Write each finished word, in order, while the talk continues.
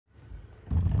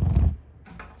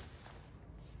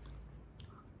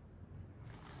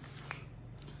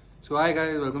So hi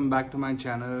guys, welcome back to my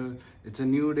channel. It's a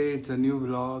new day, it's a new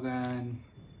vlog, and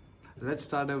let's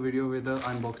start a video with the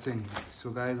unboxing. So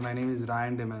guys, my name is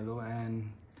DMELLO and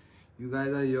you guys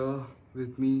are here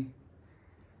with me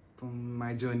from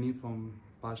my journey from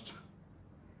past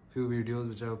few videos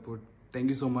which I have put. Thank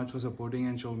you so much for supporting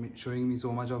and showing me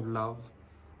so much of love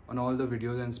on all the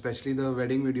videos, and especially the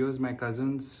wedding videos, my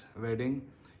cousin's wedding.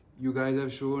 You guys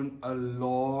have shown a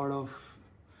lot of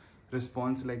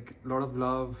response, like a lot of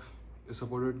love. You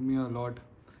supported me a lot.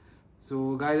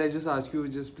 So guys, I just ask you,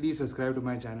 just please subscribe to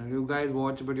my channel. You guys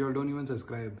watch but you don't even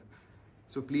subscribe,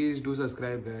 so please do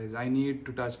subscribe guys. I need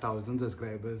to touch 1,000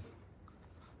 subscribers,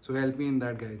 so help me in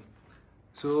that guys.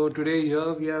 So today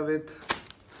here we are with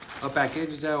a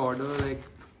package which I ordered like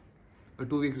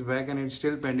 2 weeks back, and it's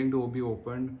still pending to be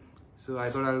opened. So I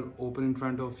thought I'll open in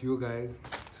front of you guys,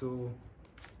 so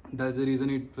that's the reason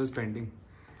it was pending.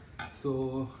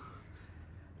 So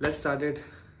let's start it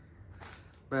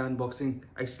by unboxing.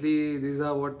 Actually, these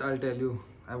are what I'll tell you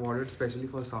I've ordered specially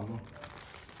for summer.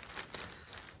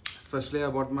 Firstly, I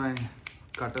bought my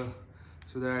cutter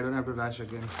so that I don't have to rush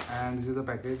again, and this is the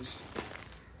package.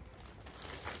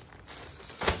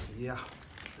 Yeah,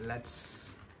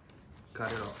 let's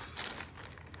cut it off.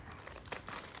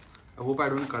 I hope I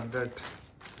don't cut that.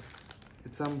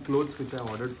 It's some clothes which I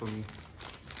ordered for me,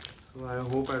 so I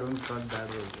hope I don't cut that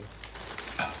also.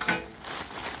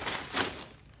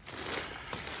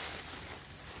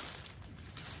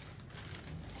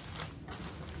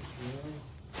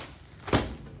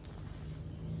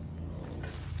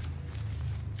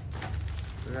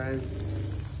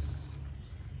 Guys,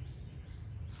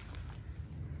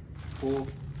 4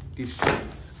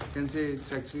 t-shirts. You can say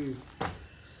it's actually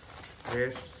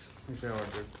vests which I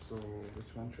ordered. So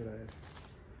which one should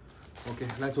I? Okay,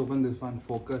 let's open this one.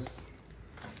 Focus.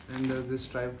 And there's this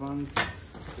striped ones.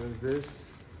 There's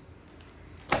this,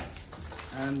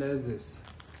 and there's this.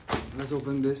 Let's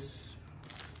open this.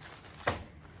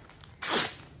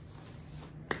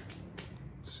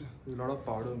 There's a lot of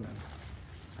powder, man.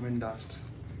 I mean dust.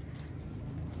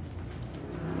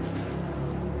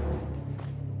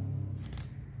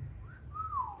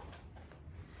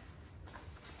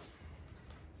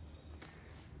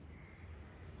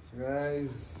 So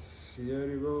guys, here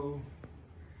you go.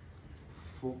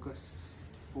 Focus.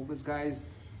 Focus guys.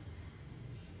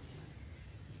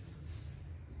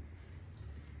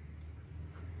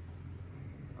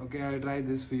 Okay, I'll try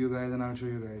this for you guys and I'll show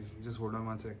you guys. Just hold on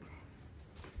one sec.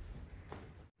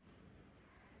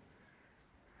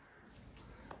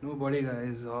 No body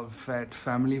guys, all fat,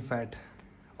 family fat,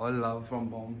 all love from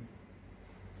home.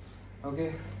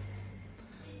 Okay,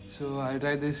 so I'll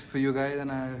try this for you guys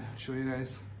and I'll show you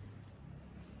guys.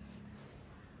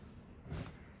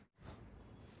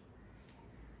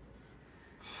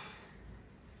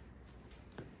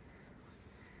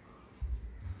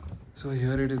 So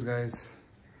here it is guys.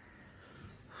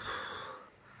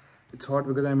 It's hot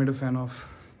because I made a fan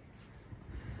of.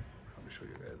 I'll show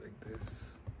you guys like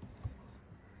this.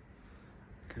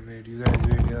 Okay, wait, you guys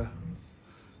wait here.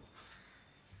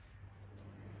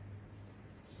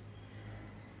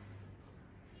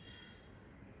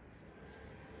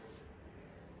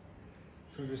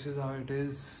 So this is how it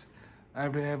is. I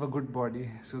have to have a good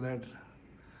body so that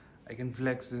I can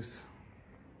flex this.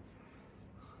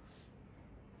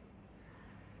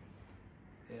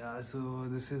 Yeah, so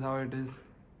this is how it is.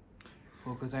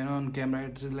 Focus. I know on camera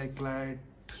it is like light.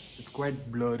 It's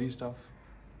quite blurry stuff.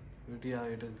 But yeah,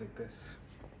 it is like this.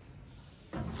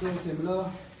 So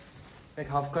similar, like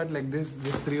half cut like this.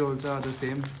 These 3 also are the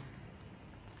same.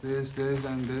 This,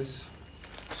 and this.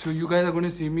 So you guys are going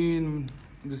to see me in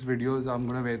this videos. I'm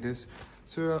going to wear this.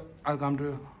 So I'll come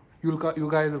to you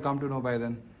guys will come to know by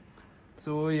then.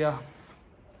 So yeah,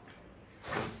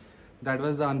 that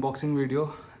was the unboxing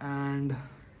video. And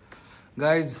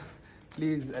guys,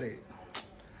 please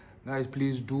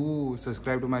do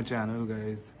subscribe to my channel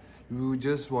guys. You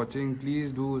just watching,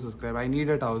 please do subscribe. I need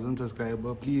 1,000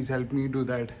 subscribers. Please help me do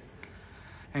that.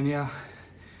 And yeah,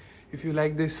 if you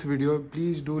like this video,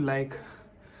 please do like,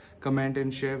 comment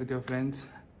and share with your friends.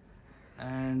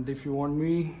 And if you want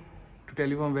me to tell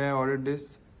you from where I ordered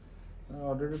this, I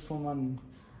ordered it from one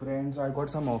brand, so I got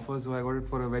some offers, so I got it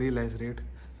for a very less rate.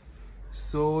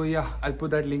 So yeah, I'll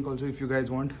put that link also if you guys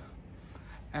want.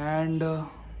 And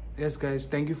yes guys,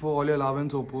 thank you for all your love and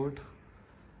support,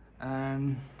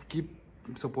 and keep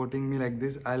supporting me like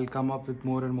this. I'll come up with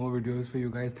more and more videos for you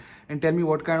guys, and tell me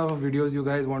what kind of videos you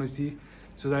guys want to see,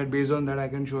 so that based on that I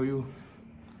can show you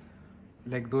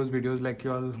like those videos like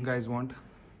you all guys want.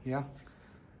 Yeah,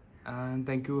 and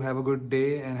thank you. Have a good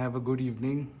day and have a good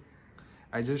evening.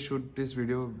 I just shoot this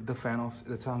video with the fan off,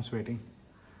 that's why I'm sweating.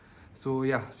 So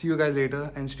yeah, see you guys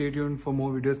later and stay tuned for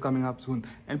more videos coming up soon.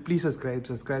 And please subscribe.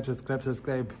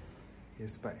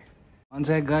 Yes, bye. One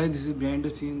sec guys, this is behind the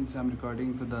scenes. I'm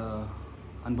recording for the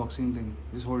unboxing thing.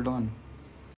 Just hold on.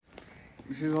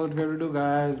 This is what we have to do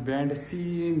guys. Behind the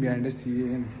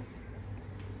scene.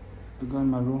 Look on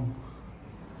my room.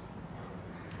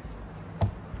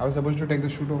 I was supposed to take the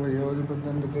shoot over here, but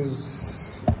then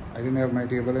because I didn't have my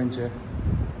table and chair,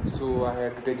 so I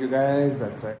had to take you guys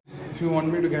that side. If you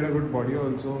want me to get a good body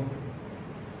also,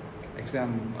 actually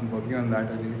I'm working on that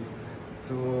early.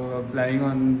 So I'm planning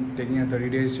on taking a 30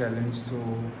 days challenge. So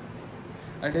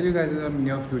I'll tell you guys in the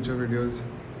near future videos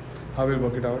how we'll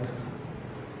work it out.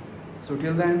 So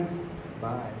till then,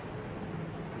 bye.